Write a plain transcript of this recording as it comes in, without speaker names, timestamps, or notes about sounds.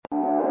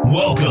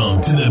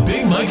Welcome to the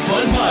Big Mike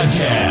Fund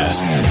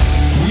Podcast,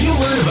 where you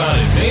learn about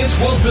advanced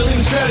wealth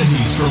building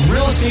strategies from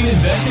real estate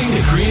investing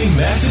to creating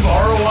massive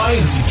ROI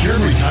and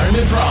secured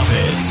retirement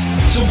profits.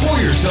 So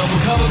pour yourself a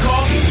cup of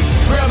coffee,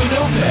 grab a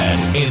notepad,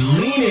 and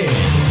lean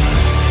in.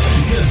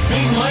 Because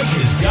Big Mike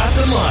has got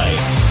the mic,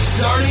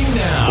 starting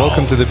now.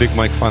 Welcome to the Big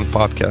Mike Fund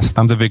Podcast.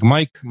 I'm the Big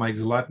Mike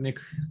Zlatnik.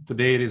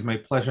 Today it is my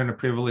pleasure and a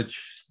privilege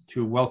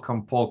to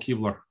welcome Paul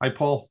Keebler. Hi,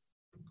 Paul.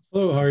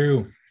 Hello, how are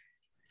you?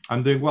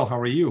 I'm doing well. How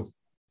are you?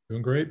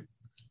 Doing great.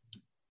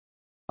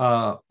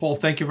 Paul,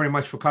 thank you very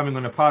much for coming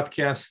on the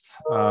podcast.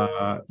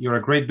 You're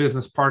a great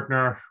business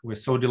partner. We're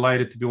so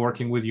delighted to be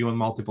working with you on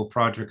multiple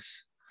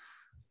projects.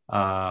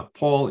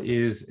 Paul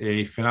is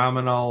a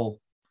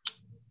phenomenal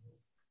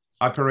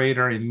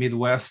operator in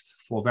Midwest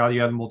for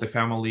value-add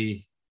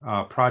multifamily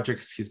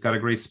projects. He's got a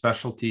great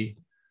specialty,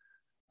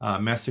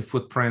 massive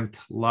footprint,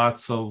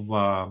 lots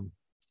of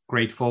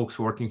great folks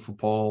working for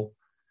Paul.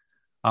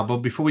 But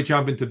before we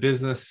jump into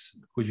business,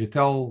 could you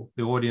tell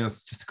the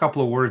audience just a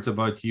couple of words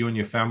about you and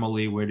your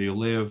family? Where do you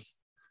live?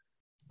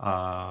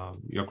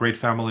 You're a great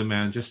family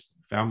man, just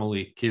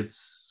family,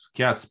 kids,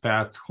 cats,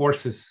 pets,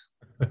 horses.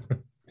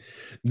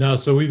 No,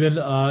 so we've been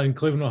in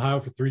Cleveland, Ohio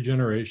for 3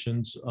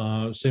 generations,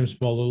 same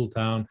small little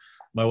town.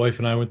 My wife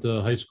and I went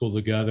to high school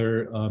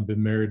together,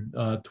 been married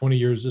 20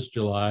 years this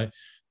July.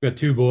 We've got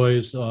 2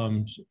 boys,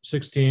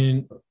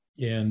 16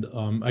 and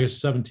I guess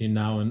 17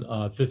 now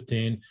and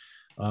 15.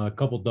 A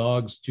couple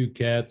dogs, 2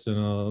 cats, and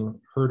a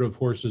herd of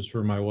horses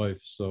for my wife.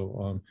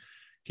 So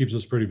keeps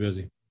us pretty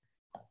busy.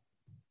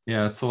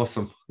 Yeah, it's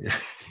awesome.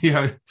 You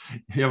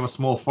have a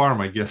small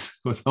farm, I guess,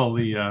 with all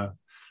the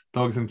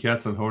dogs and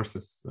cats and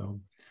horses. So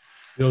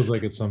feels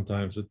like it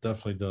sometimes. It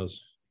definitely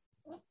does.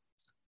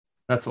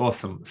 That's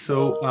awesome.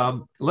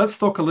 So let's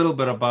talk a little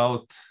bit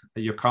about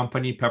your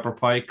company, Pepper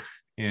Pike,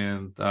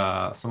 and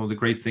some of the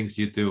great things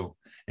you do.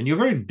 And you're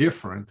very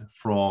different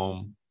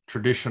from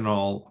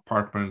traditional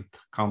apartment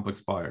complex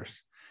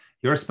buyers.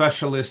 You're a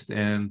specialist,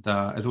 and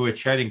as we were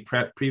chatting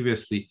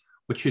previously,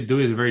 what you do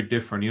is very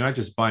different. You're not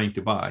just buying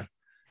to buy.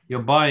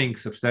 You're buying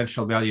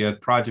substantial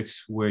value-add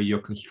projects where your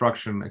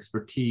construction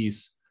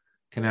expertise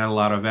can add a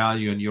lot of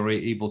value, and you're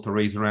able to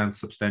raise rent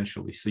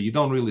substantially. So you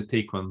don't really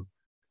take on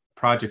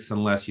projects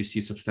unless you see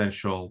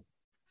substantial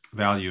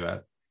value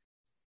add.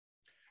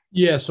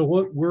 Yeah, so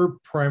what we're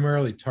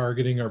primarily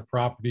targeting are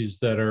properties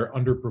that are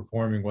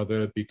underperforming, whether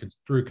it be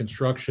through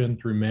construction,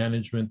 through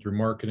management, through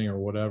marketing, or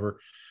whatever.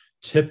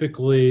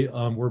 Typically,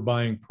 we're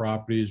buying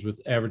properties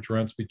with average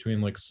rents between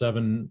like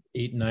 $700,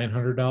 $800,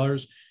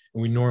 $900,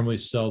 and we normally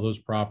sell those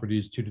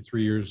properties 2 to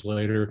 3 years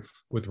later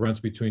with rents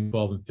between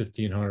 $1,200 and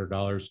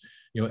 $1,500.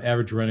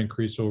 Average rent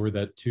increase over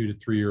that 2 to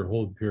 3 year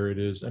hold period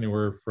is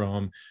anywhere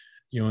from,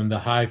 in the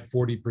high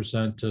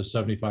 40% to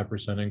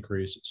 75%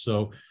 increase.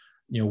 So,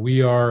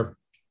 we are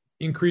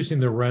increasing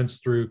the rents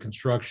through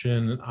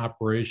construction,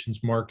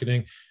 operations,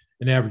 marketing,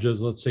 and averages,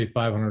 let's say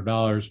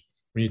 $500.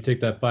 When you take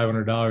that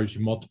 $500,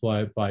 you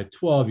multiply it by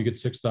 12, you get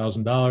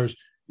 $6,000.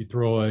 You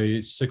throw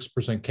a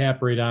 6%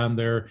 cap rate on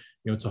there,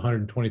 it's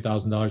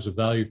 $120,000 of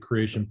value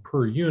creation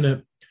per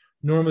unit.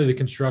 Normally, the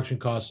construction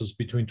costs us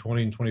between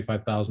 $20,000 and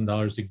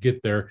 $25,000 to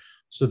get there.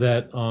 So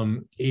that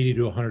 $80,000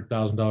 to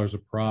 $100,000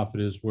 of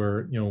profit is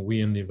where we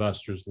and the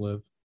investors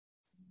live.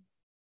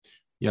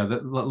 Yeah,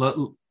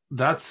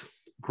 that's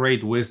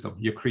great wisdom.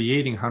 You're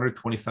creating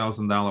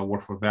 $120,000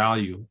 worth of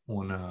value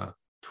on a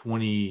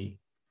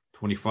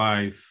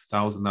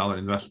 $25,000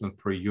 investment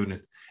per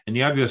unit. And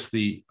you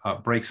obviously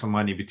break some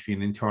money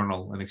between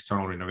internal and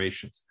external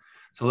renovations.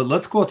 So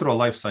let's go through a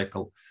life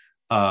cycle.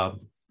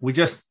 We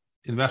just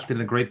invested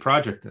in a great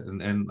project,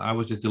 and I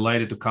was just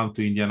delighted to come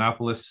to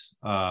Indianapolis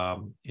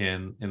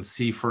and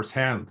see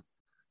firsthand.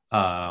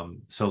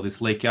 So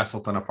this Lake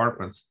Castleton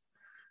Apartments.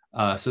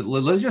 So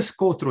let's just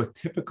go through a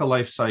typical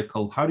life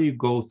cycle. How do you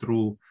go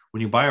through when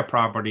you buy a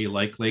property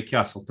like Lake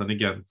Castleton,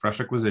 again, fresh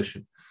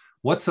acquisition?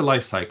 What's the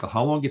life cycle?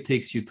 How long it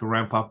takes you to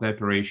ramp up the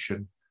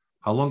operation?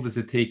 How long does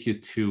it take you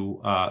to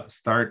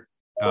start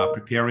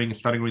preparing and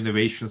starting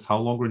renovations? How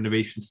long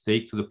renovations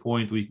take to the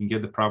point where you can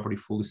get the property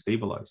fully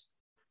stabilized?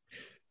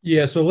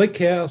 Yeah, so Lake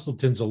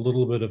Castleton's a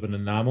little bit of an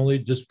anomaly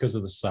just because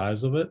of the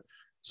size of it.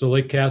 So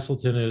Lake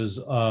Castleton is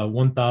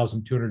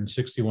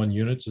 1,261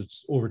 units.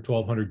 It's over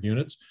 1,200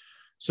 units.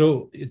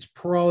 So it's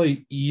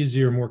probably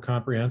easier, more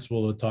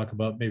comprehensible to talk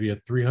about maybe a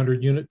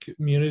 300 unit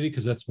community,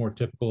 because that's more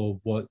typical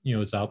of what,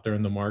 is out there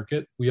in the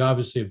market. We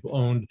obviously have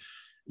owned,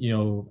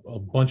 a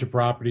bunch of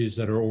properties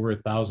that are over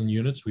 1,000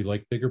 units. We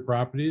like bigger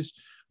properties,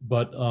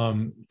 but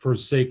for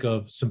sake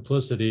of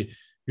simplicity,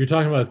 you're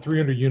talking about a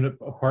 300 unit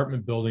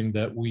apartment building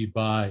that we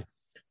buy.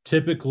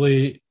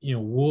 Typically,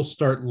 we'll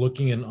start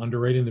looking and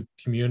underwriting the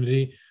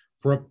community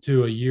for up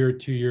to a year,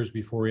 2 years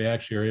before we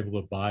actually are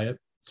able to buy it.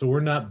 So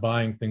we're not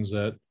buying things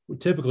that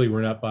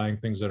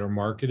are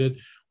marketed.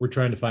 We're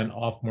trying to find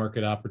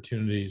off-market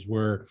opportunities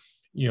where,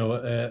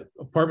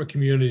 apartment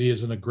community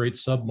is in a great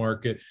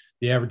submarket.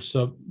 The average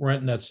sub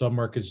rent in that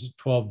submarket is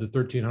 $1,200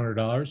 to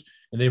 $1,300,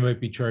 and they might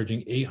be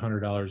charging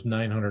 $800,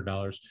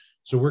 $900.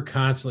 So we're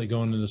constantly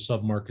going into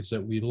submarkets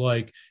that we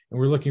like, and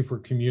we're looking for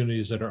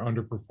communities that are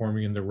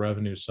underperforming in the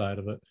revenue side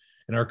of it.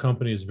 And our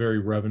company is very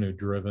revenue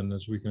driven,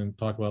 as we can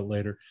talk about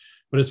later.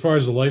 But as far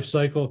as the life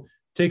cycle,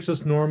 it takes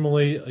us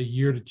normally a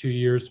year to 2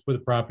 years to put the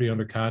property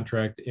under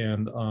contract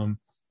and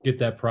get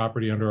that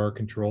property under our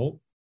control.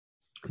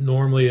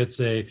 Normally, it's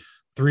a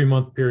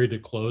 3-month period to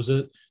close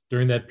it.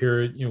 During that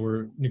period,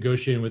 we're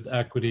negotiating with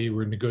equity,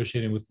 we're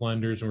negotiating with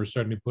lenders, and we're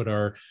starting to put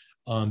our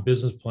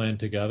business plan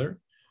together.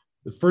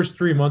 The first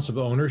 3 months of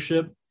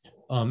ownership,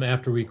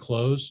 after we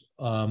close,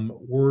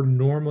 we're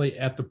normally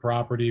at the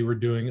property. We're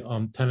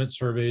doing tenant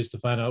surveys to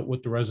find out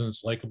what the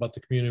residents like about the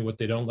community, what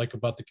they don't like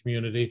about the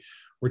community.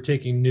 We're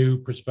taking new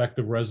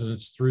prospective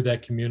residents through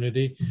that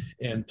community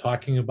and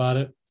talking about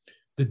it.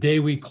 The day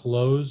we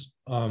close,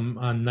 on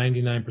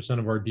 99%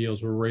 of our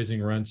deals, we're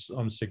raising rents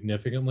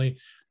significantly.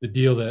 The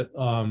deal that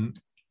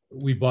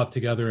we bought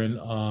together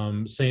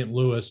in St.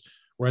 Louis,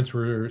 rents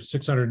were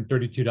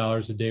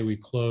 $632 a day we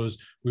closed.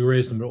 We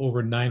raised them to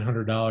over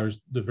 $900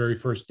 the very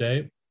first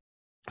day.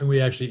 And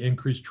we actually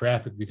increased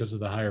traffic because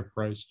of the higher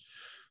price.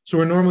 So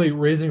we're normally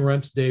raising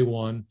rents day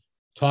one,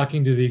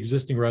 talking to the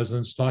existing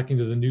residents, talking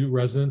to the new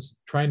residents,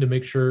 trying to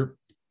make sure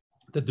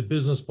that the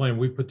business plan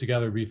we put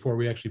together before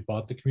we actually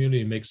bought the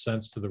community makes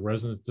sense to the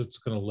residents that's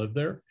going to live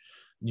there.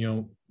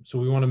 So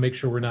we want to make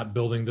sure we're not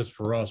building this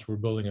for us, we're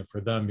building it for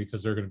them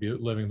because they're going to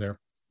be living there.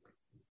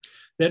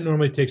 That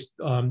normally takes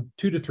 2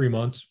 to 3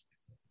 months.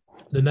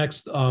 The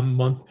next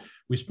month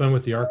we spend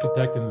with the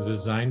architect and the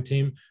design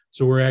team.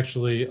 So we're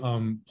actually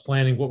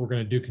planning what we're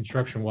going to do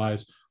construction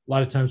wise. A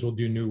lot of times we'll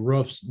do new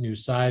roofs, new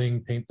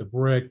siding, paint the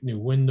brick, new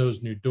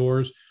windows, new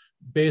doors,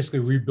 basically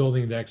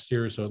rebuilding the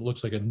exterior so it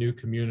looks like a new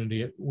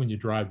community when you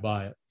drive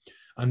by it.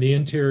 On the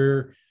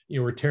interior,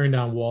 we're tearing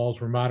down walls,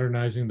 we're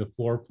modernizing the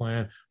floor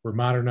plan, we're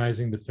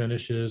modernizing the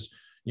finishes.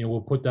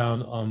 We'll put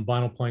down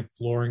vinyl plank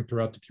flooring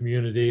throughout the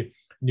community,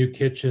 new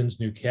kitchens,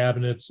 new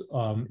cabinets,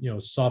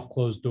 soft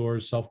closed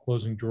doors,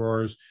 self-closing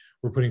drawers.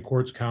 We're putting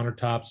quartz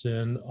countertops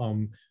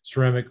in,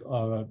 ceramic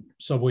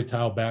subway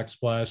tile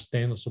backsplash,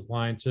 stainless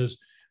appliances.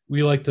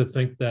 We like to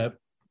think that,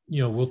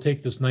 we'll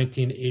take this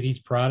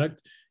 1980s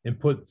product and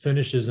put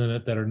finishes in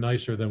it that are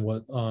nicer than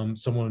what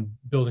someone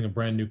building a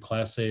brand new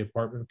Class A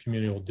apartment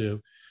community will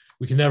do.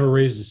 We can never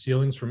raise the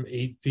ceilings from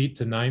 8 feet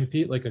to 9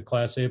 feet like a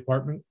Class A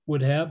apartment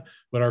would have,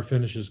 but our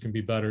finishes can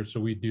be better, so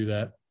we do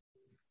that.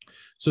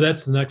 So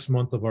that's the next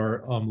month of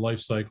our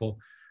life cycle.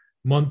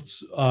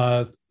 Months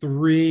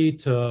 3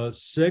 to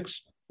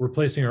 6, we're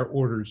placing our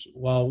orders.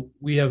 While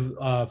we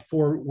have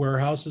 4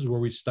 warehouses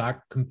where we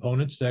stock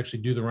components to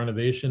actually do the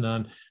renovation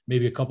on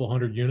maybe a couple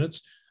hundred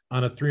units,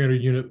 on a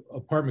 300-unit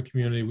apartment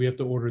community, we have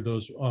to order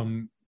those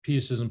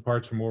pieces and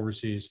parts from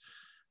overseas.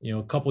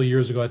 A couple of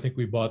years ago, I think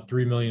we bought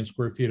 3 million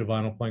square feet of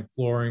vinyl plank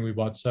flooring. We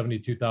bought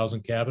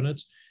 72,000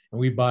 cabinets, and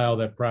we buy all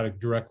that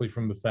product directly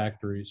from the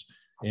factories.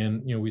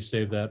 And, we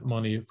save that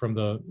money from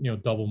the,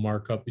 double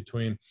markup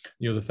between,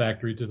 the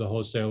factory to the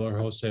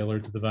wholesaler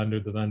to the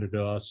vendor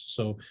to us.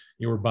 So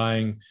we're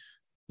buying,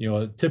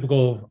 a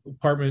typical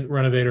apartment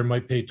renovator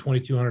might pay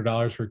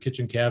 $2,200 for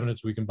kitchen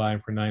cabinets. We can buy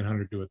them for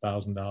 $900 to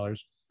 $1,000.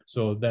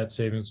 So that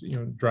savings,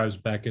 drives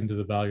back into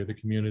the value of the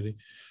community.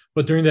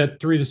 But during that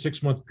 3 to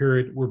 6 month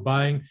period, we're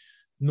buying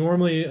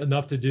normally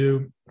enough to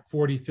do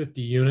 40,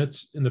 50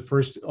 units in the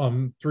first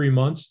 3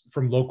 months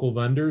from local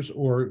vendors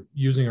or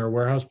using our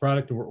warehouse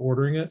product, and we're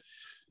ordering it.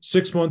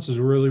 6 months is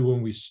really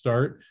when we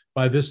start.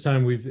 By this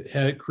time, we've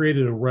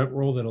created a rent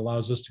roll that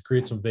allows us to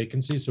create some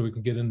vacancies so we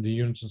can get into the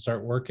units and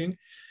start working.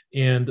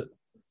 And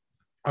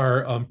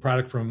our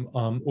product from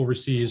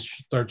overseas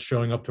starts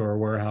showing up to our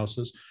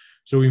warehouses.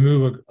 So we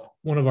move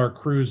one of our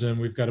crews in.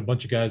 We've got a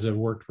bunch of guys that have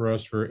worked for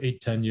us for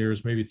 8, 10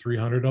 years, maybe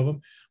 300 of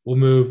them. We'll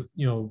move,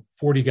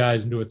 40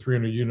 guys into a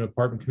 300-unit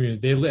apartment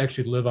community. They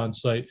actually live on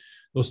site.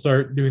 They'll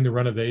start doing the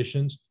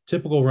renovations.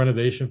 Typical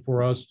renovation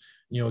for us,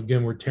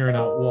 again, we're tearing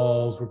out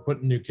walls. We're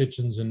putting new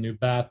kitchens and new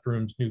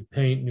bathrooms, new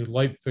paint, new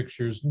light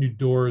fixtures, new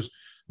doors,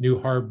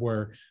 new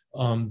hardware.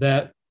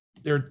 That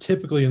they're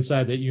typically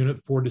inside that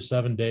unit 4 to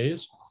 7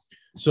 days.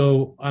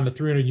 So on a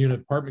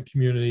 300-unit apartment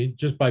community,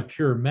 just by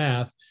pure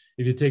math,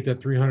 if you take that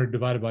 300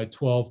 divided by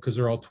 12, because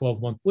they're all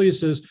 12-month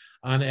leases,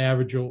 on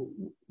average, you'll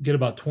get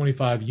about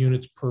 25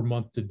 units per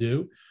month to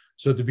do.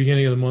 So at the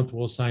beginning of the month,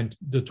 we'll assign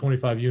the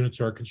 25 units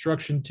to our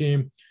construction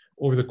team.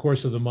 Over the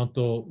course of the month,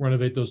 they'll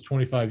renovate those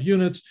 25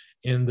 units,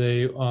 and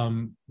they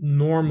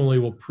normally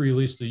will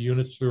pre-lease the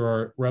units through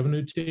our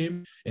revenue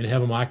team and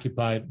have them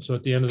occupied. So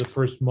at the end of the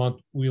first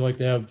month, we like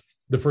to have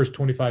the first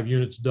 25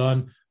 units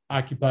done,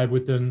 occupied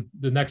within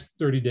the next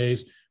 30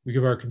 days. We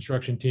give our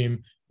construction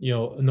team,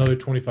 another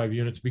 25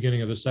 units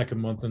beginning of the second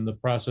month, and the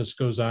process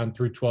goes on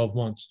through 12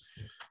 months.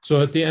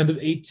 So at the end of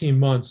 18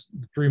 months,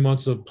 3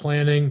 months of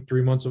planning,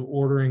 3 months of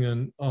ordering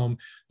and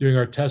doing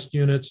our test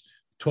units,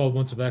 12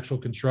 months of actual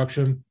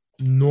construction.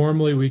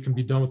 Normally we can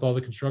be done with all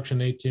the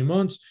construction in 18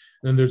 months.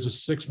 Then there's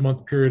a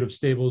 6-month period of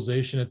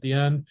stabilization at the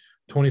end,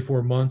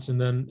 24 months. And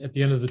then at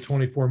the end of the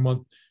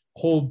 24-month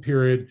hold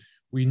period,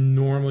 we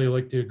normally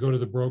like to go to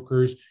the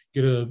brokers,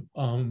 get a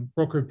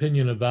broker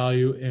opinion of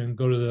value, and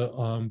go to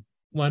the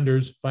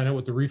lenders, find out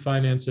what the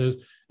refinance is,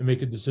 and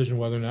make a decision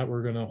whether or not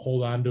we're going to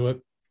hold on to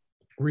it,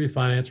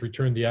 refinance,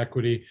 return the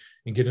equity,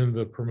 and get into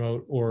the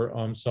promote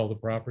or sell the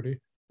property.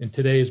 In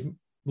today's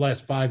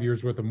last 5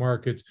 years worth of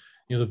markets,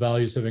 the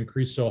values have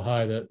increased so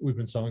high that we've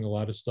been selling a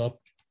lot of stuff.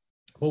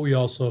 But we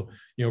also,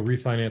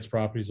 refinance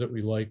properties that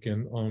we like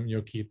and,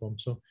 keep them.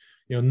 So,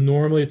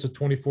 normally it's a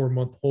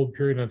 24-month hold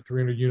period on a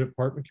 300-unit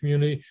apartment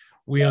community.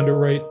 We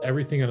underwrite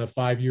everything on a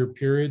 5-year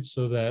period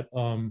so that,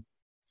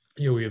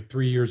 we have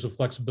 3 years of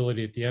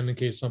flexibility at the end in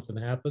case something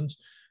happens.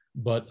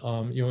 But,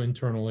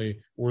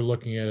 internally, we're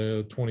looking at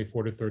a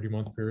 24 to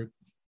 30-month period.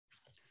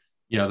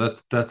 Yeah,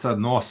 that's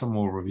an awesome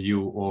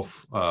overview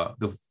of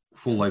the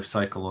full life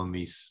cycle on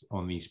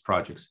these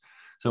projects.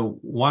 So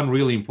one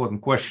really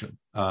important question.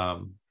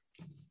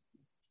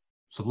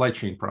 Supply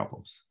chain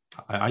problems.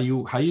 How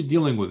are you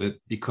dealing with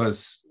it?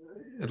 Because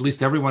at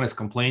least everyone is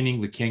complaining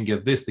they can't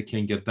get this, they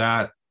can't get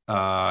that.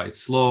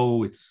 It's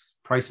slow.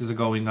 Prices are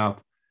going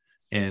up,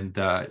 and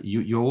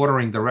you're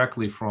ordering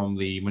directly from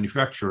the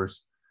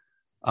manufacturers,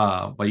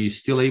 but you're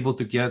still able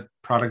to get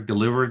product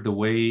delivered the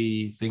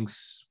way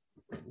things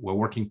were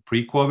working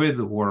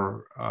pre-COVID,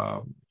 or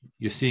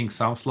you're seeing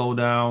some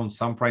slowdown,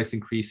 some price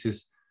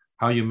increases.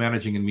 How are you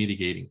managing and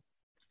mitigating?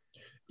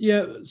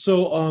 Yeah,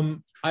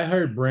 so I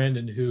hired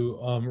Brandon, who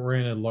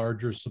ran a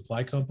larger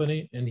supply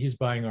company, and he's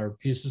buying our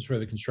pieces for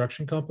the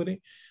construction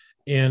company.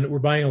 And we're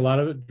buying a lot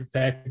of it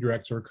factory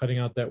direct, so we're cutting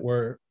out that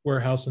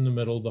warehouse in the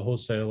middle, the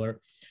wholesaler.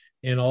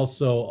 And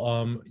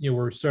also,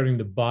 we're starting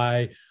to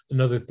buy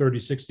another 30,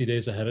 60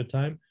 days ahead of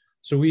time.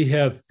 So we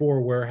have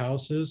 4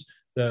 warehouses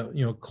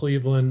that,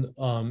 Cleveland,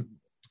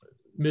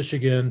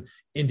 Michigan,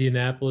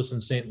 Indianapolis,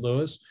 and St.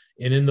 Louis.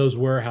 And in those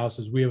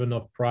warehouses, we have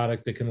enough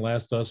product that can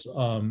last us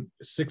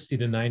 60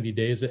 to 90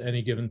 days at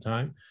any given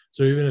time.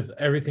 So even if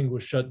everything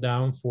was shut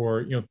down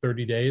for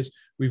 30 days,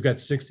 we've got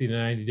 60 to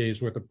 90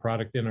 days worth of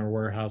product in our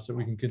warehouse that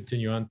we can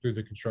continue on through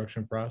the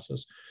construction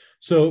process.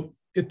 So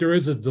if there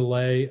is a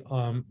delay,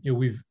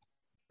 we've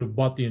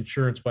bought the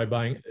insurance by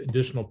buying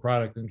additional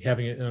product and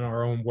having it in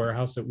our own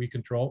warehouse that we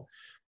control.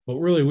 But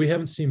really, we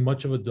haven't seen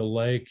much of a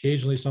delay.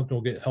 Occasionally, something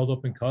will get held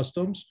up in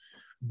customs.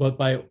 But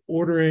by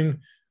ordering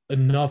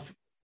enough,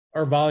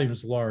 our volume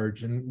is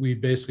large, and we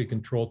basically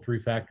control 3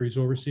 factories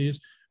overseas.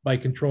 By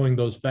controlling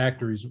those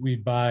factories, we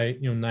buy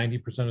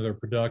 90% of their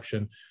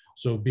production.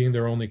 So being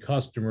their only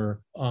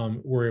customer,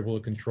 we're able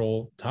to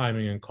control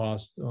timing and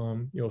cost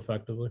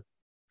effectively.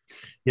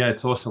 Yeah,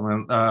 it's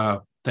awesome.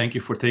 And thank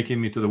you for taking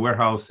me to the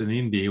warehouse in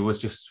Indy. It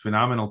was just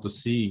phenomenal to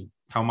see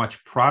how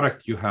much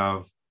product you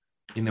have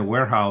in the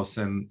warehouse,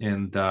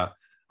 and a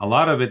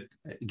lot of it,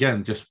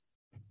 again, just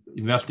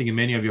investing in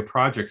many of your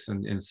projects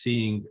and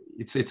seeing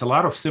it's a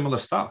lot of similar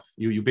stuff.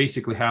 You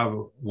basically have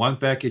 1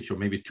 package or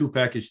maybe 2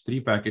 package,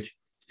 3 package.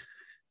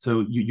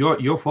 So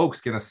your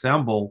folks can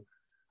assemble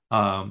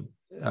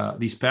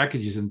these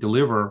packages and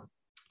deliver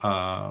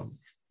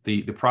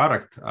the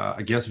product,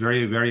 I guess,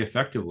 very, very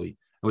effectively.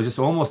 It was just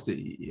almost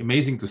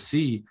amazing to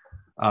see.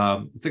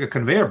 It's like a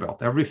conveyor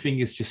belt. Everything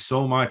is just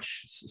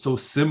so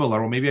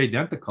similar or maybe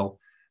identical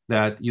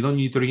that you don't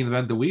need to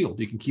reinvent the wheel.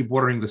 You can keep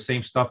ordering the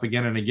same stuff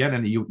again and again,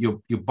 and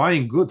you're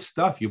buying good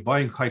stuff. You're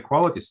buying high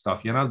quality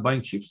stuff. You're not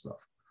buying cheap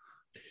stuff.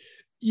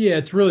 Yeah,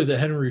 it's really the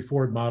Henry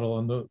Ford model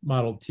on the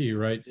Model T,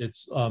 right?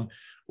 It's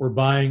we're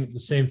buying the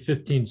same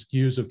 15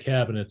 SKUs of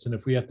cabinets, and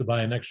if we have to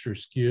buy an extra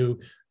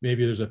SKU,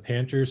 maybe there's a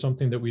pantry or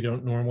something that we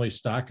don't normally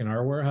stock in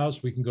our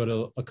warehouse, we can go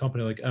to a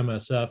company like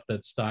MSF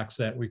that stocks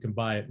that. We can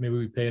buy it. Maybe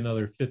we pay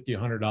another $50,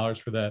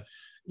 $100 for that,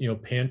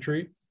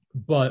 pantry,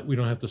 but we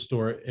don't have to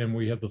store it, and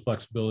we have the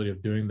flexibility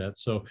of doing that.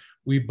 So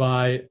we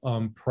buy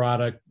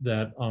product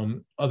that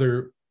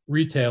other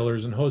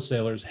retailers and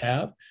wholesalers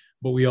have,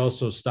 but we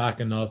also stock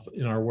enough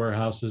in our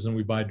warehouses, and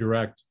we buy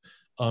direct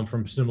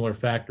from similar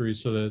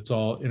factories so that it's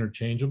all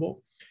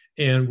interchangeable.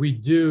 And we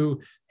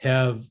do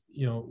have,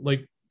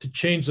 like to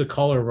change the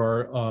color of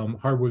our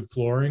hardwood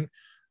flooring.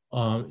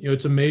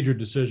 It's a major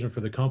decision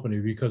for the company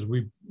because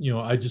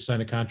I just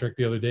signed a contract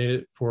the other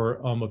day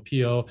for a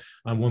PO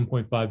on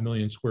 1.5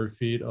 million square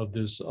feet of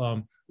this,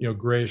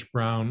 grayish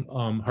brown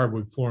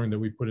hardwood flooring that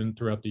we put in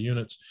throughout the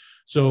units.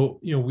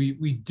 So,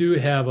 we do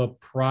have a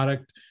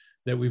product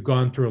that we've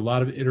gone through a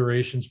lot of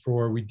iterations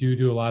for. We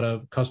do a lot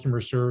of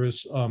customer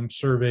service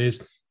surveys,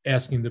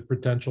 asking the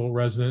potential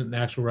resident and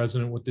actual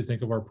resident what they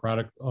think of our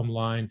product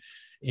line.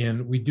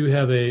 And we do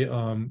have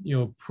a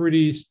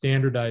pretty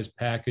standardized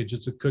package.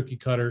 It's a cookie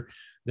cutter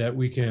that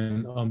we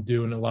can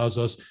do, and allows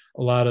us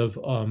a lot of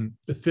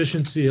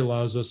efficiency,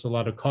 allows us a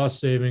lot of cost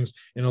savings,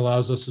 and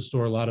allows us to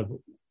store a lot of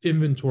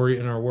inventory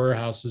in our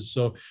warehouses.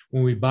 So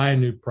when we buy a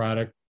new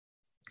product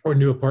or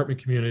new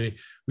apartment community,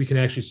 we can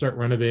actually start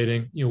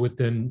renovating,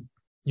 within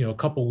a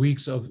couple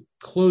weeks of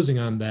closing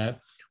on that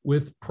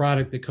with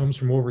product that comes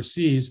from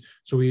overseas.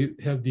 So we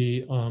have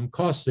the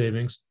cost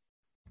savings.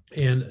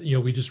 And,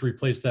 we just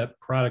replaced that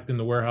product in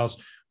the warehouse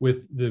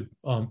with the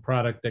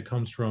product that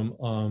comes from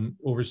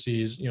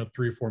overseas,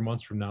 3 or 4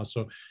 months from now.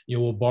 So,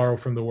 we'll borrow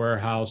from the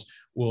warehouse.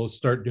 We'll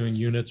start doing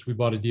units. We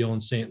bought a deal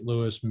in St.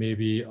 Louis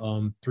maybe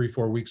 3 or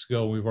 4 weeks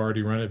ago. We've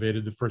already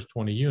renovated the first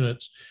 20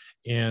 units.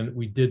 And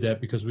we did that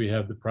because we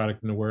have the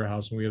product in the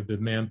warehouse and we have the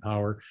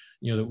manpower,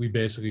 that we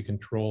basically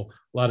control.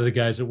 A lot of the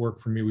guys that work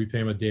for me, we pay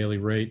them a daily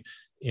rate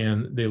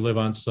and they live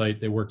on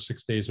site. They work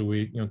 6 days a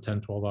week,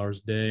 10, 12 hours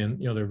a day.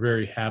 And, they're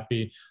very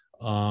happy.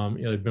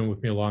 They've been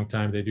with me a long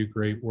time. They do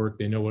great work.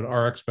 They know what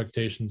our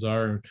expectations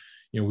are.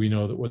 And, we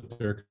know that what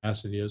their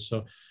capacity is.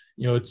 So,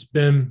 it's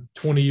been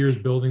 20 years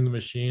building the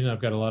machine.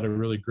 I've got a lot of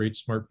really great,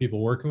 smart people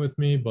working with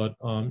me, but,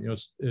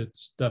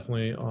 it's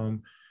definitely,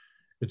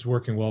 it's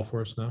working well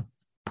for us now.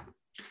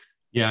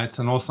 Yeah, it's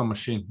an awesome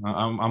machine.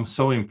 I'm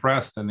so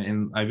impressed,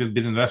 and I've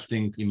been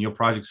investing in your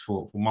projects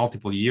for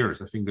multiple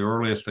years. I think the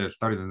earliest I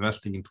started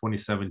investing in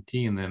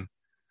 2017, and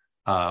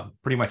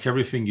pretty much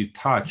everything you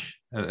touch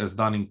has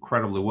done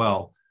incredibly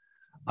well.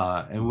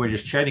 And we were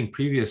just chatting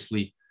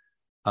previously.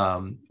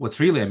 What's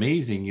really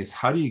amazing is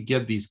how do you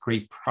get these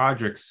great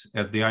projects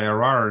at the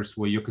IRRs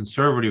where you're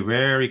conservative,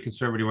 very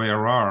conservative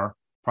IRR,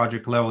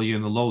 project level, you're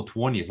in the low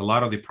 20s. A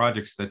lot of the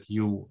projects that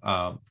you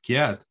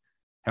get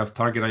have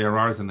target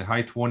IRRs in the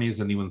high 20s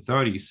and even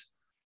 30s.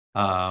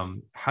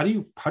 How do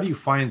you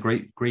find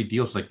great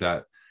deals like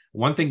that?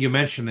 One thing you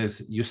mentioned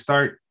is you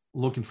start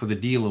looking for the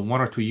deal in 1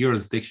 or 2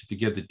 years it takes you to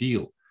get the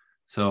deal.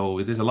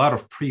 So there's a lot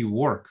of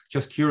pre-work.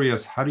 Just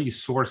curious, how do you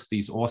source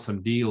these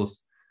awesome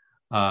deals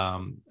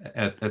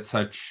at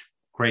such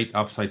great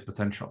upside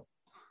potential?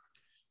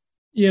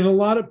 Yeah, and a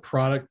lot of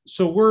product.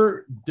 So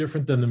we're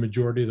different than the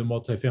majority of the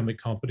multifamily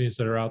companies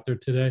that are out there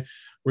today,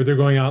 where they're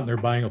going out and they're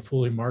buying a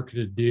fully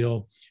marketed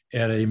deal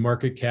at a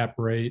market cap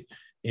rate,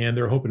 and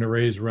they're hoping to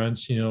raise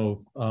rents,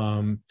 $50,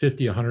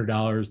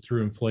 $100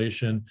 through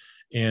inflation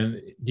and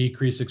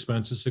decrease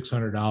expenses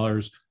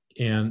 $600.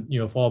 And,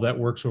 if all that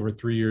works over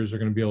 3 years, they're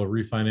going to be able to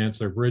refinance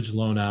their bridge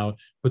loan out,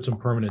 put some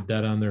permanent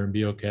debt on there and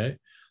be okay.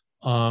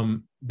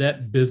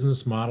 That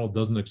business model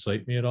doesn't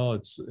excite me at all.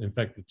 In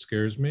fact, it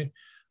scares me.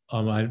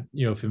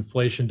 If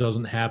inflation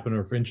doesn't happen or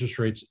if interest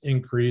rates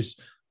increase,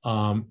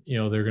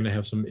 they're going to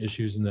have some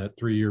issues in that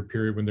 3-year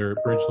period when their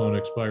bridge loan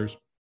expires.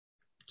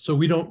 So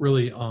we don't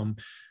really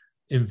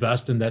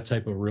invest in that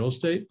type of real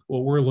estate.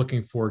 What we're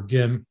looking for,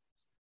 again,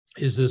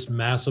 is this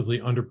massively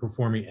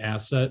underperforming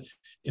asset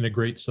in a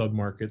great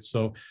submarket.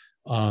 So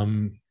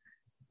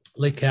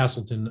Lake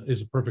Castleton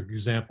is a perfect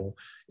example.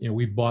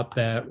 We bought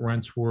that,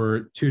 rents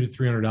were $200 to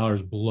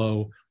 $300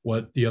 below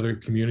what the other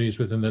communities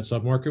within that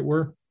submarket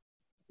were.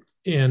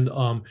 And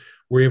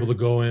we're able to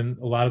go in.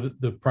 A lot of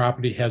the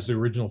property has the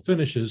original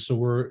finishes, so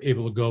we're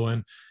able to go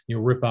in,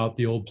 rip out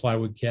the old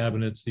plywood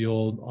cabinets, the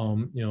old,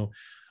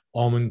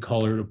 almond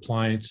colored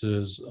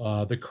appliances,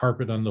 the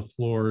carpet on the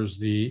floors,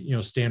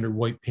 the standard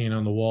white paint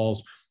on the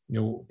walls,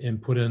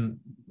 and put in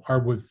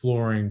hardwood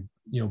flooring,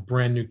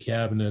 brand new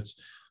cabinets,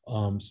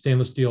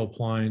 stainless steel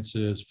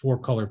appliances,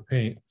 4-color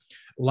paint.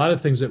 A lot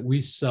of things that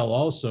we sell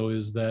also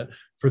is that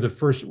for the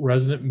first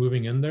resident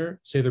moving in there,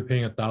 say they're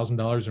paying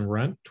 $1,000 in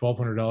rent,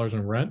 $1,200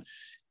 in rent,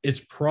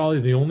 it's probably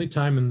the only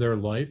time in their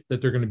life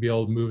that they're going to be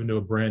able to move into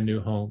a brand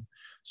new home.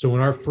 So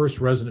when our first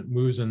resident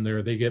moves in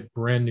there, they get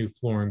brand new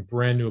flooring,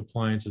 brand new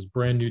appliances,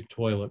 brand new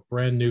toilet,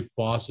 brand new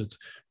faucets,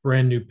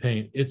 brand new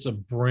paint. It's a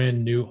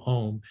brand new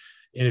home.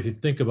 And if you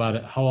think about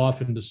it, how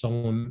often does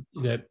someone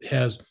that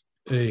has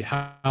a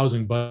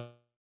housing budget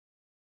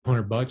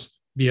 $100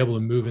 be able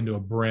to move into a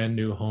brand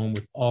new home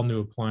with all new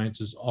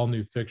appliances, all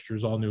new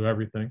fixtures, all new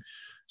everything?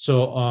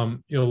 So,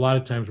 a lot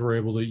of times we're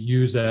able to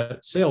use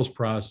that sales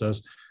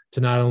process to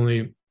not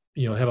only,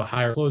 have a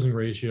higher closing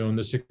ratio in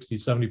the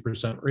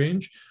 60-70%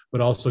 range,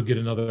 but also get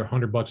another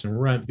 $100 in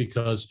rent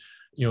because,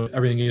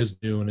 everything is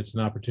new and it's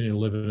an opportunity to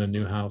live in a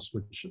new house,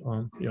 which,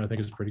 I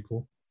think is pretty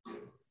cool.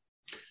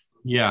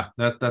 Yeah,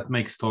 that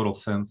makes total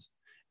sense.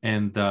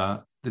 And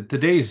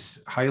today's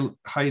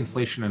high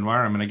inflation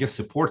environment, I guess,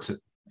 supports it.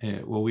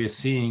 Well, we are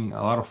seeing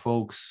a lot of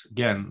folks,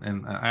 again,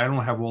 and I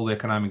don't have all the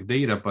economic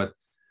data, but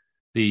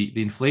the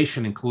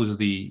inflation includes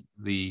the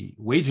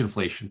wage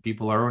inflation.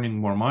 People are earning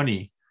more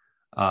money,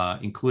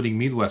 including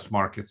Midwest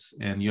markets,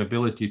 and your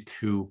ability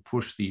to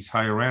push these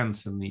higher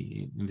rents in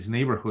these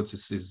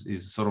neighborhoods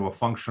is sort of a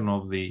function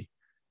of the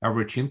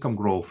average income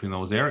growth in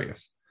those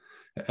areas.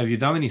 Have you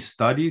done any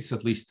studies,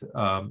 at least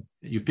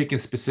you pick in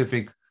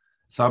specific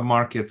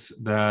submarkets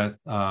that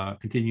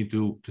continue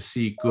to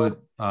see good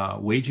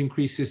wage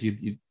increases?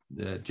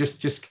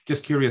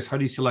 Just curious, how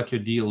do you select your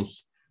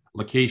deals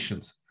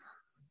locations?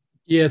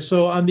 Yeah,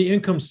 so on the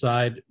income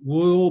side,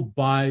 we'll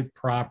buy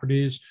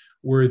properties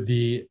where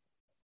the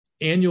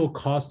annual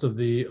cost of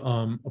the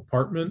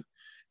apartment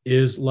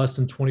is less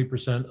than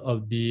 20%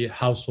 of the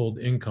household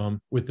income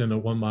within a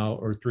 1 mile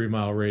or 3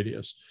 mile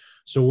radius.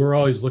 So we're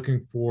always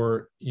looking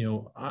for,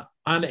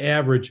 on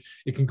average,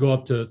 it can go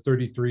up to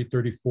 33,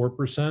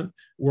 34%.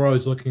 We're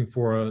always looking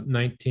for a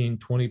 19,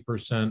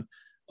 20%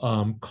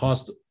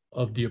 cost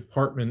of the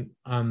apartment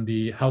on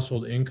the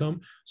household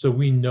income. So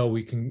we know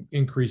we can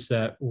increase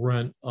that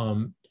rent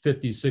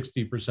 50,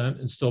 60%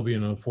 and still be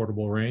in an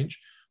affordable range.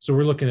 So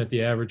we're looking at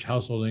the average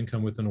household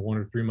income within a 1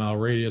 or 3 mile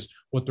radius,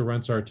 what the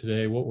rents are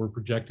today, what we're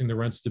projecting the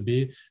rents to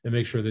be, and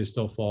make sure they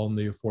still fall in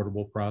the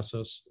affordable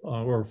process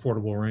or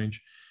affordable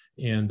range.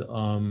 And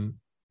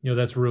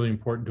that's really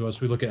important to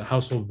us. We look at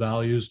household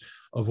values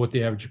of what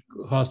the average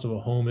cost of a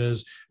home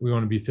is. We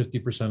want to be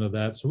 50% of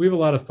that. So we have a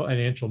lot of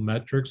financial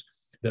metrics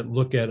that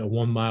look at a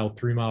 1 mile,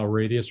 3 mile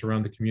radius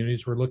around the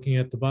communities we're looking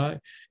at to buy. And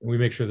we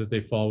make sure that they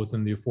fall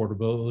within the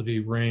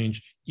affordability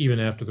range, even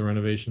after the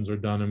renovations are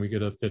done and we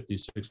get a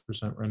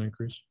 56% rent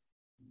increase.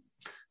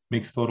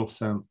 Makes total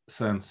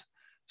sense.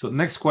 So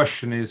next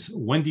question is,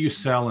 when do you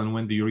sell and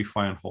when do you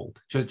refi and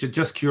hold?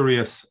 Just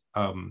curious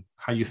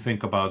how you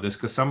think about this,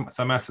 because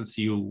some assets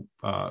you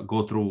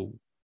go through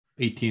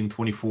 18,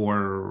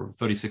 24,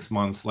 36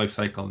 months life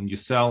cycle and you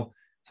sell.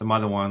 Some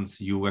other ones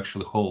you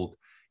actually hold.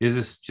 Is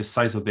this just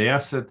size of the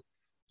asset,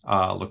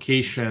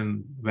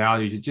 location,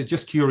 value?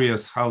 Just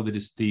curious how the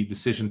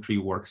decision tree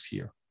works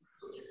here.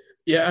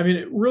 Yeah, I mean,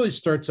 it really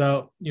starts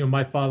out,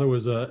 my father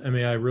was a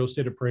MAI real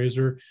estate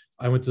appraiser.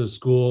 I went to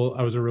school.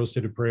 I was a real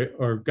estate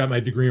got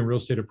my degree in real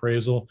estate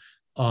appraisal.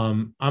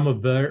 I'm a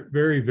very,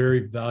 very,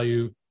 very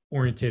value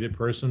orientated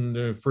person.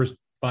 The first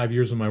 5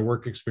 years of my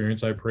work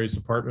experience, I appraised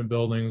apartment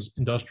buildings,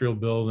 industrial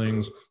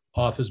buildings,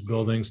 office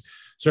buildings.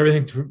 So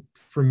everything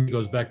for me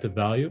goes back to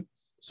value.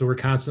 So we're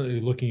constantly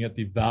looking at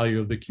the value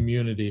of the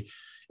community.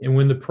 And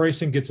when the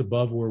pricing gets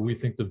above where we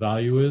think the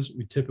value is,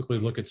 we typically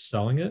look at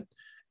selling it.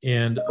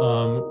 And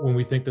when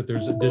we think that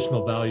there's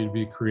additional value to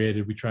be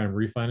created, we try and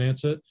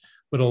refinance it.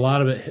 But a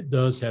lot of it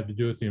does have to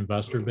do with the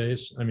investor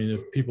base. I mean,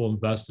 if people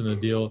invest in a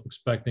deal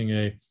expecting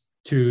a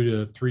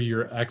 2 to 3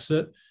 year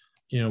exit,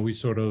 we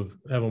sort of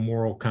have a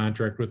moral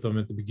contract with them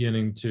at the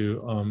beginning to,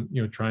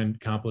 try and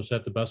accomplish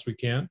that the best we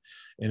can.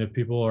 And if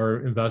people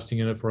are investing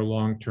in it for a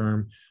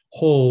long-term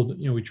hold,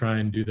 we try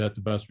and do that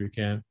the best we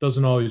can.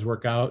 Doesn't always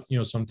work out.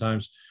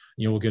 Sometimes,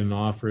 we'll get an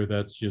offer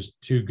that's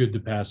just too good to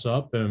pass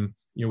up, and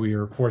we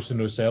are forced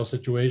into a sales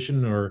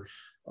situation or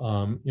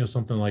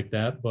something like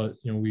that. But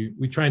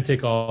we try and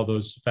take all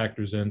those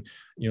factors in.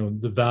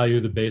 The value,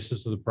 the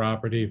basis of the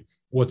property,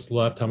 what's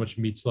left, how much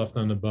meat's left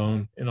on the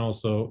bone, and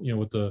also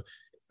what the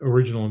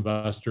original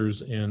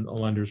investors and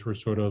lenders were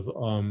sort of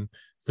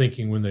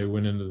thinking when they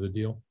went into the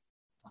deal.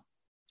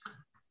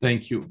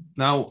 Thank you.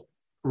 Now,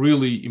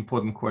 really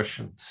important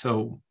question.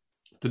 So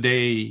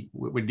today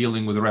we're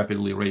dealing with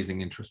rapidly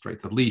raising interest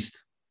rates. At least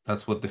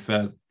that's what the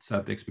Fed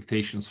set the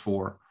expectations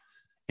for.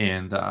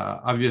 And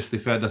obviously,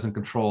 Fed doesn't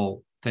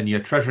control 10-year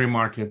Treasury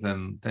market,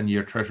 and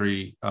 10-year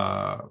Treasury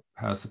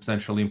has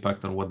substantial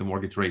impact on what the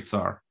mortgage rates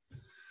are.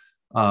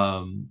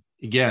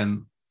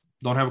 Again,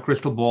 don't have a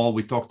crystal ball.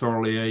 We talked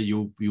earlier.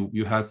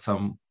 You had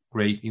some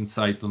great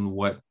insight on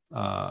what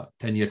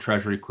 10-year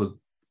Treasury could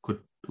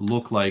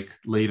look like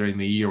later in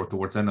the year or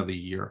towards the end of the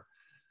year.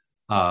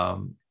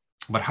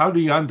 But how do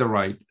you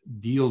underwrite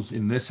deals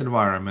in this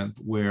environment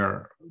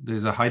where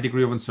there's a high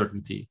degree of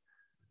uncertainty,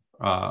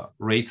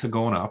 rates are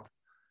going up,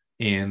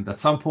 and at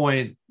some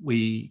point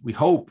we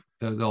hope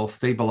that they'll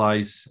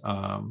stabilize,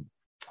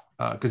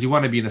 because you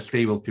want to be in a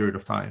stable period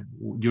of time.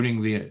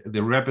 During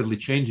the rapidly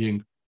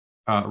changing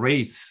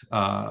rates,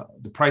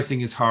 the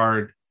pricing is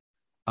hard,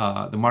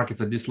 the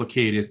markets are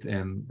dislocated,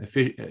 and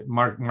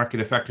market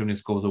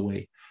effectiveness goes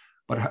away.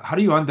 But how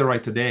do you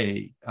underwrite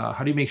today?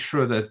 How do you make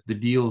sure that the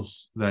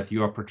deals that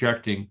you are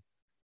projecting,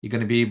 you're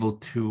going to be able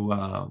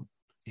to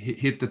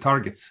hit the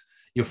targets?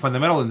 Your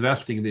fundamental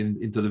investing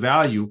into the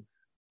value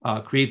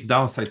creates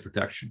downside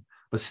protection,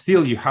 but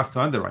still you have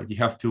to underwrite. You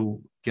have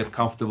to get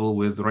comfortable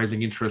with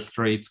rising interest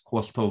rates,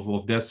 cost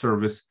of debt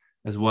service,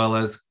 as well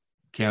as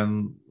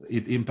can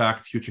it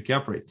impact future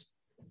cap rates?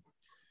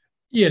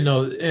 Yeah,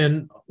 no,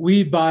 and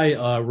we buy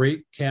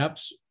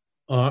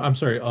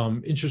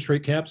interest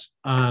rate caps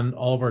on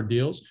all of our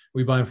deals.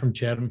 We buy them from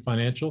Chatham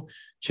Financial.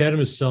 Chatham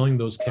is selling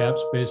those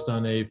caps based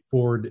on a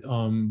forward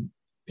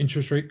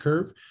interest rate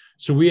curve.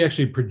 So we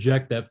actually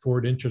project that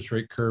forward interest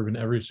rate curve in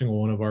every single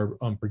one of our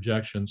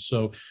projections.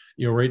 So,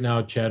 right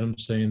now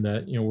Chatham's saying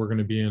that, we're going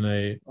to be in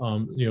a,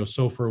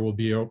 SOFR will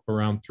be up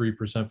around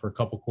 3% for a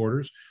couple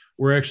quarters.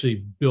 We're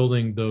actually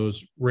building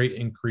those rate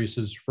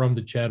increases from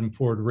the Chatham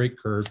forward rate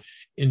curve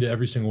into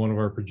every single one of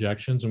our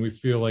projections. And we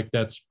feel like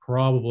that's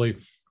probably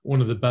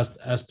one of the best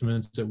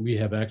estimates that we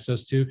have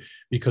access to,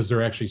 because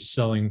they're actually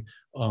selling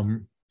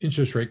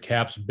interest rate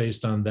caps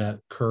based on that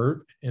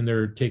curve, and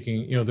they're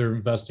taking, they're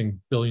investing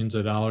billions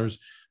of dollars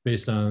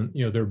based on,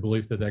 their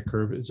belief that that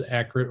curve is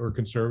accurate or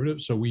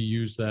conservative. So we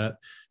use that,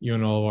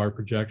 in all of our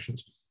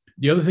projections.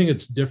 The other thing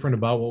that's different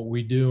about what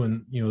we do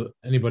and,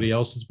 anybody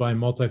else that's buying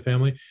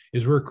multifamily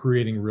is we're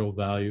creating real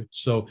value.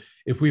 So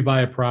if we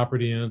buy a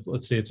property and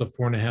let's say it's a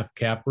 4.5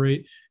 cap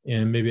rate,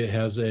 and maybe it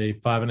has a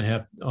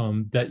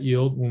 5.5 debt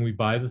yield when we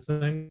buy the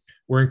thing,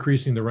 we're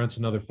increasing the rents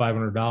another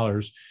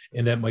 $500,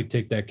 and that might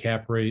take that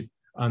cap rate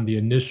on the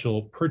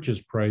initial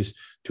purchase price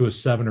to a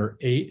 7 or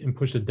 8 and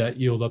push the debt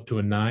yield up to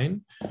a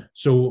 9.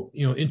 So,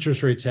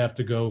 interest rates have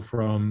to go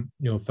from,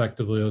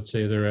 effectively, let's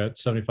say they're at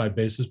 75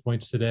 basis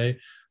points today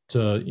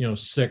to,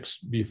 6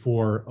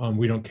 before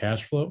we don't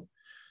cash flow.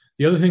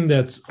 The other thing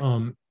that's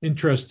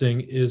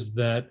interesting is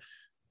that,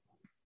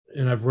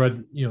 and I've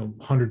read,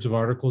 hundreds of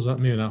articles,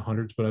 maybe not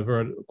hundreds, but I've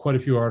read quite a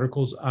few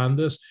articles on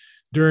this.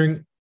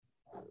 During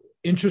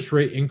interest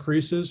rate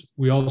increases,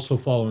 we also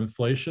follow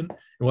inflation.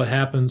 And what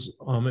happens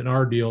in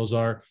our deals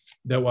are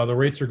that while the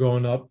rates are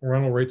going up,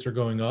 rental rates are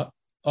going up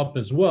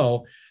as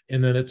well.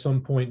 And then at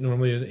some point,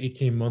 normally an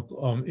 18-month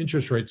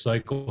interest rate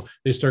cycle,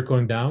 they start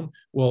going down.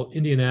 Well,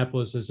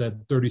 Indianapolis has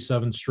had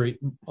 37 straight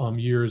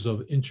years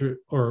of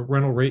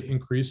rental rate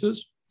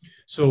increases.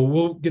 So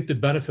we'll get the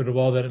benefit of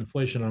all that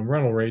inflation on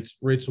rental rates.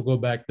 Rates will go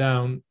back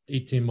down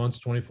 18 months,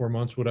 24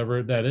 months,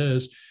 whatever that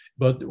is,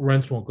 but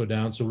rents won't go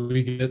down. So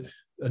we get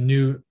a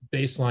new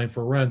baseline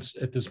for rents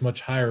at this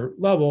much higher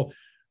level.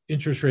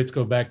 Interest rates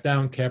go back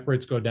down, cap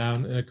rates go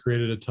down, and it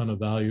created a ton of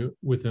value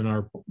within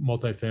our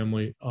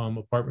multifamily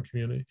apartment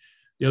community.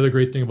 The other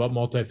great thing about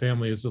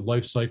multifamily is the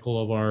life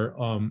cycle of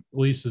our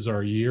leases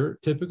are a year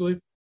typically,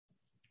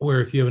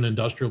 where if you have an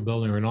industrial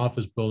building or an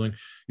office building,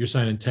 you're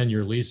signing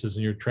 10-year leases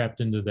and you're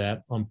trapped into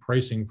that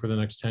pricing for the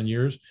next 10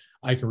 years.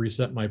 I can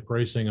reset my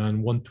pricing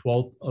on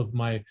 1/12 of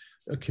my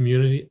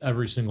community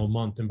every single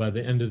month. And by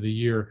the end of the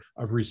year,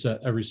 I've reset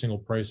every single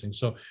pricing.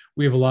 So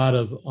we have a lot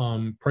of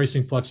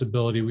pricing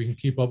flexibility. We can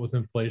keep up with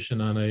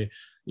inflation on a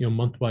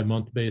month by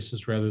month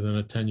basis rather than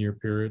a 10-year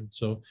period.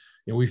 So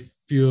we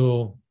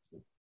feel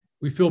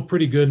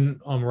pretty good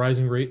in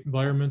rising rate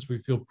environments. We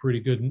feel pretty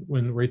good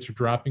when rates are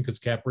dropping because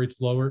cap rates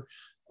lower.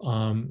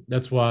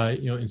 That's why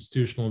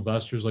institutional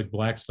investors like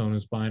Blackstone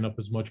is buying up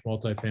as much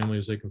multifamily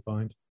as they can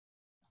find.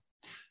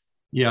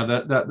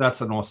 Yeah, that's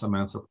an awesome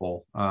answer,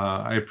 Paul.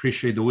 I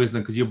appreciate the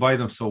wisdom because you buy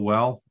them so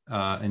well,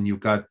 and you've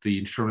got the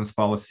insurance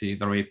policy,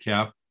 the rate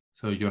cap,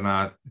 so you're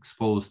not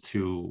exposed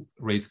to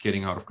rates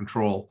getting out of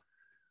control.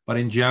 But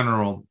in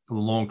general,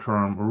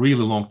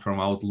 really long-term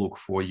outlook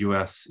for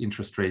U.S.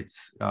 interest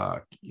rates,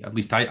 at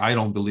least I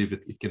don't believe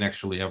it can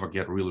actually ever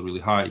get really,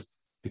 really high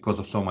because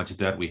of so much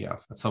debt we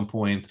have. At some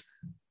point,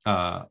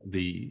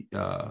 the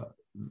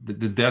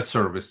debt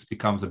service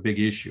becomes a big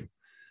issue.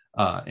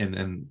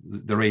 And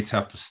the rates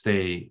have to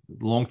stay.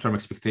 Long-term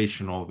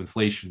expectation of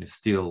inflation is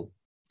still,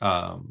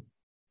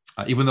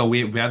 even though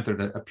we've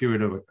entered a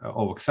period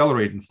of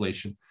accelerated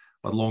inflation,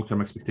 but long-term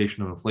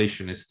expectation of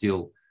inflation is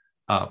still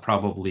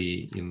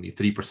probably in the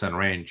 3%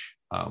 range.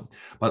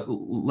 But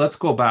let's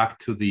go back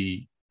to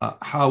the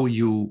how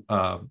you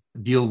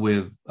deal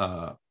with.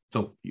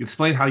 So you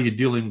explained how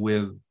you're dealing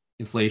with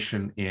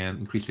inflation and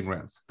increasing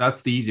rents.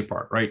 That's the easy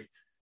part, right?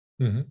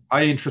 Mm-hmm.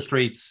 High interest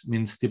rates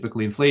means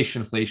typically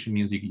inflation. Inflation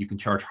means you can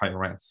charge higher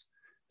rents.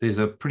 There's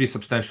a pretty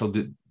substantial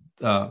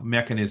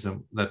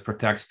mechanism that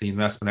protects the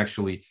investment,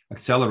 actually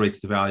accelerates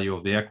the value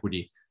of the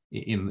equity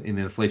in an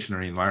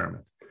inflationary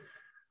environment.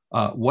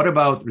 What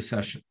about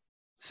recession?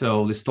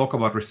 So let's talk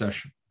about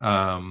recession.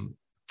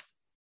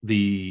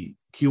 The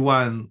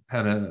Q1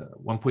 had a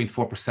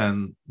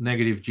 1.4%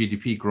 negative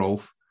GDP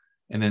growth,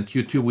 and then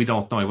Q2 we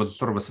don't know. It was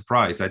sort of a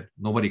surprise.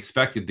 Nobody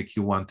expected the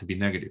Q1 to be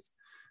negative.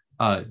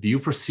 Do you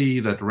foresee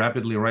that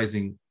rapidly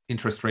rising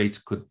interest rates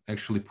could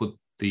actually put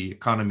the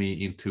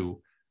economy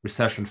into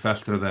recession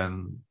faster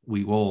than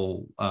we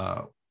all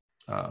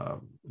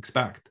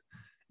expect?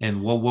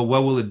 And what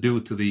will it do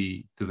to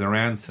the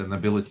rents and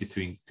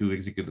ability to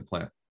execute the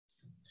plan?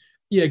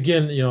 Yeah,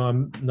 again,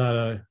 I'm not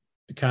an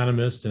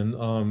economist, and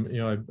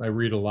I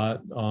read a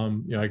lot.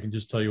 I can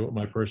just tell you what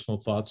my personal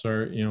thoughts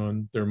are,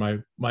 and they're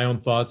my own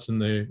thoughts, and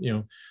they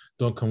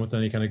don't come with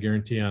any kind of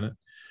guarantee on it.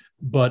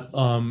 But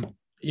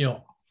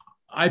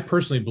I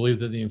personally believe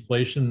that the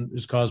inflation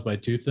is caused by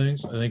two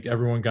things. I think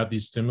everyone got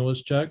these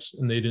stimulus checks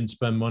and they didn't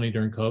spend money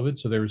during COVID.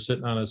 So they were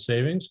sitting on a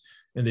savings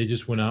and they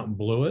just went out and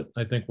blew it.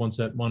 I think once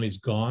that money's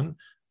gone,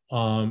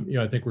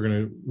 I think we're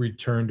going to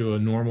return to a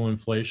normal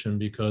inflation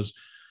because,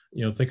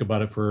 think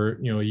about it,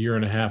 for, a year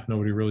and a half,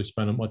 nobody really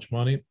spent much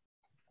money.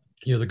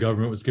 The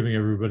government was giving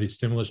everybody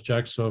stimulus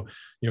checks. So,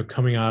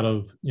 coming out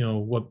of,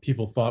 what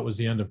people thought was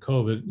the end of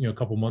COVID, a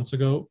couple months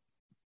ago,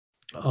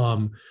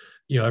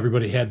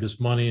 everybody had this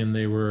money and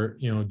they were,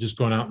 just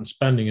going out and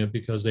spending it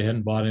because they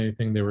hadn't bought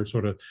anything. They were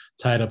sort of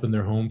tied up in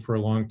their home for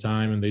a long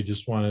time and they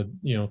just wanted,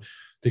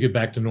 to get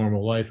back to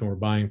normal life and were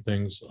buying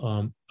things.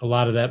 A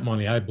lot of that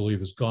money, I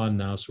believe, is gone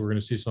now. So we're going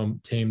to see some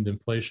tamed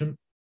inflation.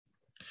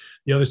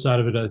 The other side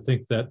of it, I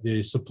think that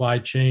the supply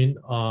chain,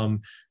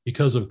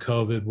 because of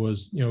COVID,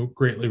 was,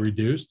 greatly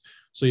reduced.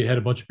 So you had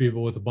a bunch of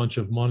people with a bunch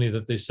of money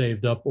that they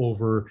saved up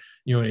over,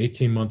 an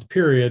 18-month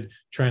period,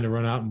 trying to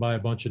run out and buy a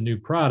bunch of new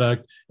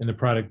product, and the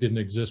product didn't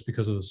exist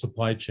because of the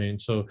supply chain.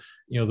 So,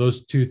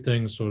 those two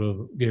things sort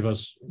of gave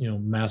us,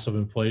 massive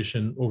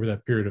inflation over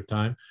that period of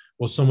time.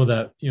 Well, some of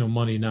that,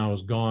 money now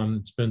is gone.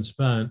 It's been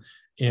spent,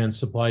 and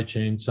supply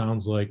chain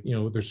sounds like,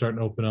 they're starting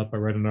to open up. I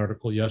read an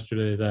article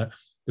yesterday that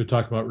they're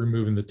talking about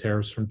removing the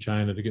tariffs from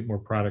China to get more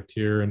product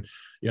here. And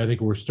I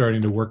think we're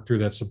starting to work through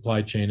that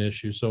supply chain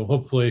issue. So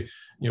hopefully,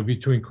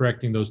 between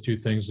correcting those two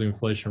things, the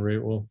inflation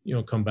rate will,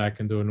 come back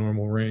into a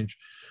normal range.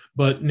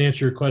 But to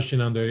answer your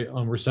question on the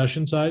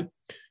recession side,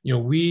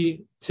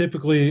 we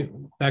typically,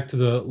 back to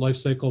the life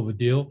cycle of a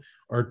deal,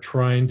 are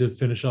trying to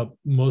finish up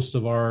most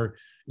of our,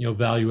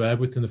 value add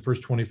within the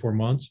first 24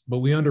 months, but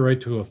we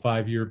underwrite to a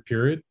 5-year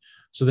period.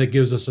 So that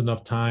gives us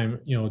enough time,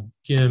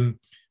 again,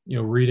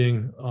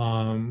 reading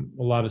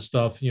a lot of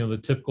stuff, the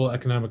typical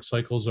economic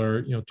cycles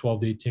are, 12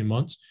 to 18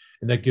 months.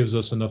 And that gives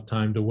us enough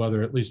time to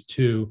weather at least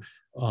 2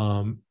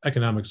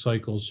 economic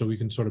cycles. So we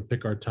can sort of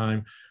pick our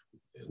time.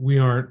 We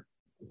aren't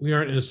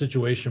in a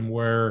situation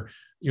where,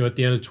 at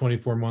the end of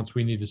 24 months,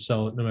 we need to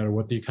sell it no matter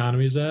what the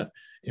economy is at.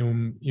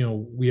 And,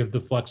 we have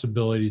the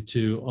flexibility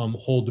to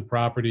hold the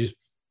properties.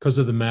 Because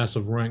of the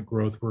massive rent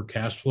growth, we're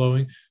cash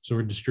flowing. So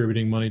we're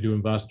distributing money to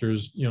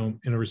investors. In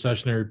a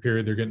recessionary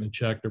period, they're getting a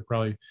check. They're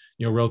probably,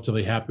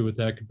 relatively happy with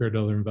that compared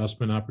to other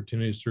investment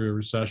opportunities through a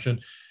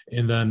recession.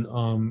 And then,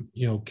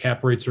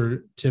 cap rates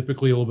are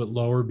typically a little bit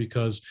lower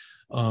because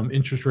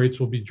interest rates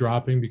will be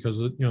dropping because,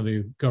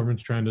 the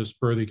government's trying to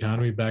spur the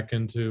economy back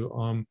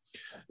into,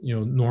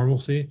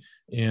 normalcy.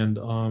 And,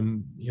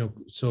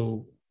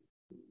 so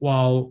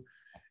while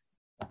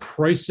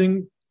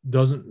pricing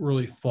doesn't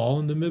really fall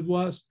in the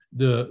Midwest,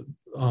 the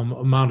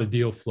amount of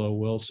deal flow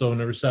will. So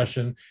in a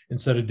recession,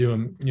 instead of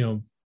doing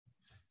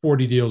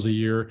 40 deals a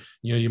year,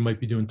 you might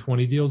be doing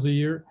 20 deals a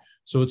year.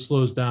 So it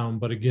slows down.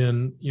 But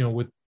again,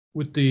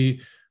 with the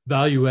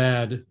value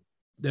add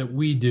that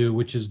we do,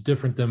 which is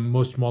different than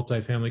most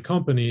multifamily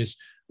companies,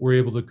 we're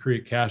able to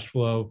create cash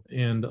flow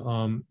and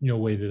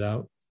wait it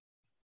out.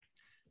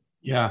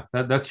 Yeah,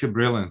 that's your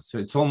brilliance.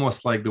 It's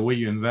almost like the way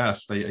you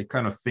invest. I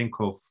kind of think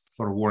of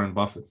sort of Warren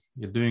Buffett.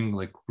 You're doing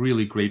like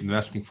really great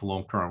investing for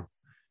long term.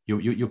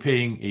 You're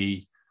paying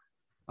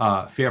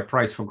a fair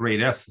price for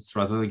great assets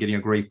rather than getting a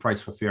great price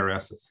for fair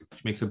assets,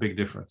 which makes a big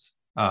difference.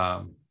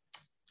 And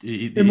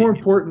more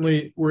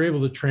importantly, we're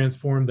able to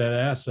transform that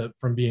asset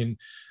from being,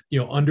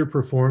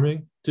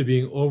 underperforming to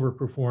being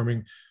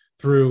overperforming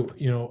through,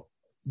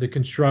 the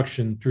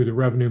construction, through the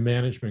revenue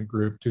management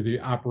group, through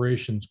the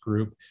operations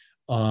group.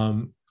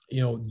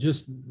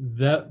 Just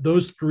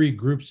those 3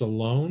 groups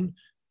alone,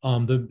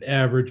 the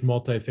average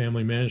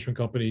multifamily management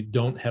company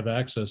don't have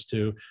access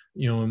to,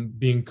 and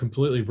being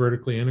completely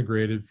vertically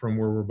integrated from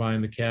where we're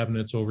buying the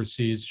cabinets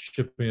overseas,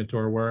 shipping it to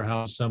our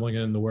warehouse, assembling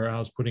it in the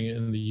warehouse, putting it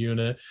in the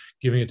unit,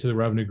 giving it to the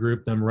revenue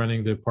group, them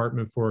renting the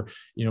apartment for,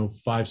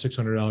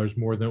 $500-$600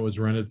 more than it was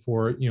rented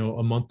for,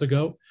 a month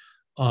ago.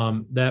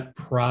 That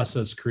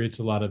process creates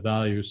a lot of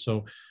value.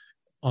 So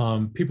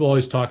people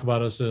always talk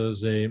about us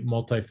as a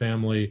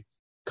multifamily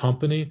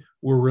company.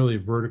 We're really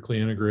vertically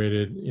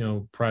integrated,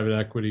 private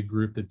equity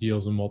group that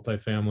deals in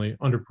underperforming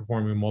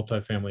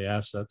multifamily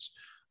assets.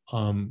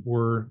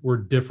 We're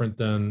different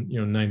than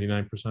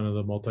 99% of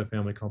the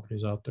multifamily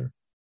companies out there.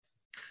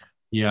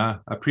 Yeah,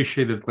 I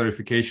appreciate that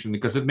clarification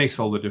because it makes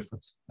all the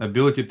difference.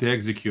 Ability to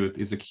execute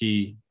is a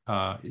key,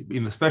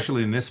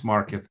 especially in this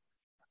market,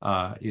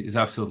 is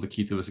absolutely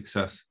key to the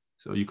success.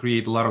 So you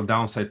create a lot of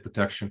downside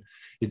protection.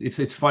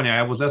 It's funny.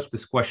 I was asked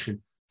this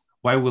question: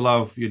 why we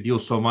love your deal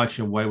so much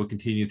and why we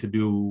continue to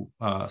do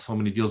so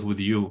many deals with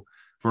you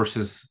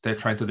versus they're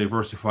trying to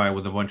diversify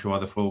with a bunch of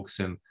other folks.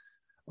 And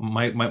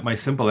my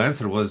simple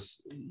answer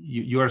was,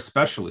 you are a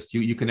specialist.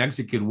 You can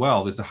execute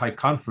well. There's a high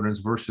confidence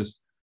versus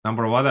a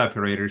number of other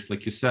operators.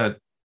 Like you said,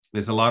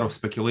 there's a lot of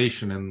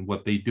speculation in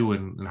what they do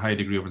and high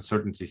degree of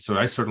uncertainty. So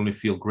I certainly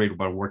feel great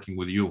about working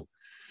with you.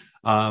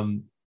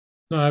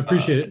 No, I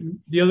appreciate it.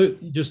 The other,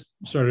 just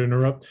sorry to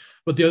interrupt,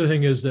 but the other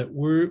thing is that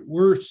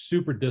we're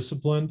super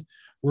disciplined.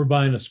 We're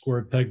buying a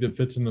square peg that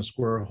fits in the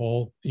square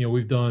hole.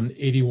 We've done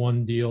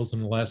 81 deals in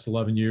the last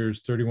 11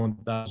 years,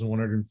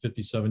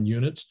 31,157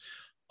 units.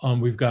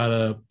 We've got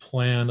a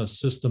plan, a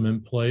system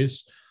in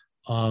place.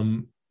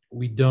 If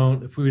we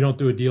don't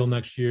do a deal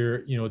next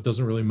year, it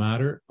doesn't really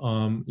matter.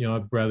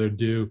 I'd rather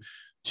do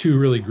 2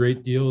 really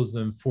great deals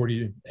than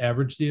 40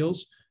 average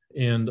deals.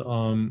 And,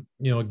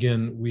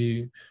 again,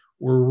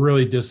 we're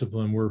really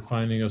disciplined. We're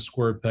finding a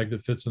square peg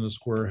that fits in a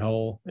square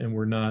hole, and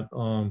we're not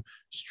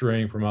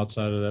straying from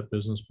outside of that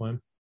business plan.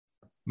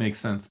 Makes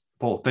sense.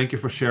 Paul, thank you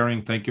for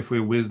sharing. Thank you for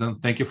your wisdom.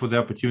 Thank you for the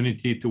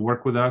opportunity to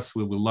work with us.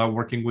 We will love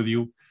working with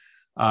you.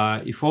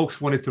 If folks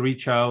wanted to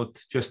reach out,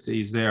 just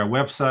is there a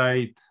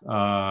website?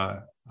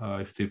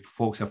 If the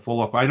folks have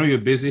follow-up, I know you're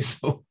busy,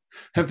 so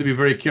have to be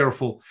very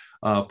careful.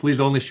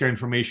 Please only share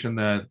information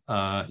that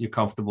you're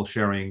comfortable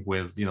sharing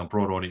with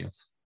broad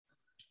audience.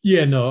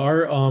 Yeah, no,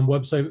 our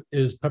website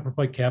is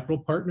Pepperpike Capital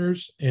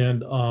Partners.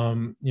 And,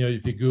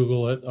 if you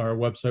Google it, our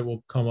website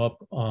will come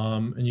up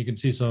and you can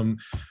see some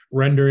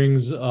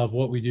renderings of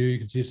what we do. You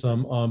can see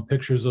some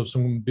pictures of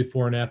some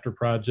before and after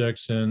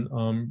projects and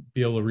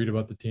be able to read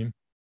about the team.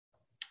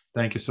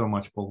 Thank you so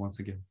much, Paul, once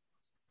again.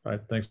 All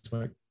right. Thanks,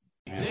 Mike.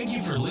 Thank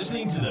you for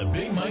listening to the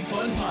Big Mike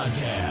Fund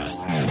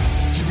Podcast.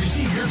 To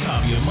receive your your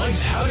copy of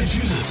Mike's How to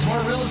Choose a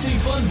Smart Real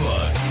Estate Fund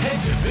book, head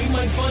to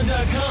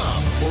BigMikeFund.com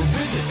or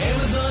visit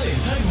Amazon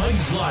and type Mike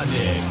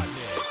Zlotnick.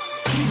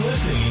 Keep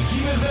listening and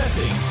keep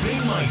investing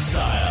Big Mike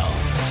style.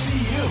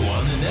 See you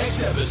on the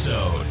next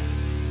episode.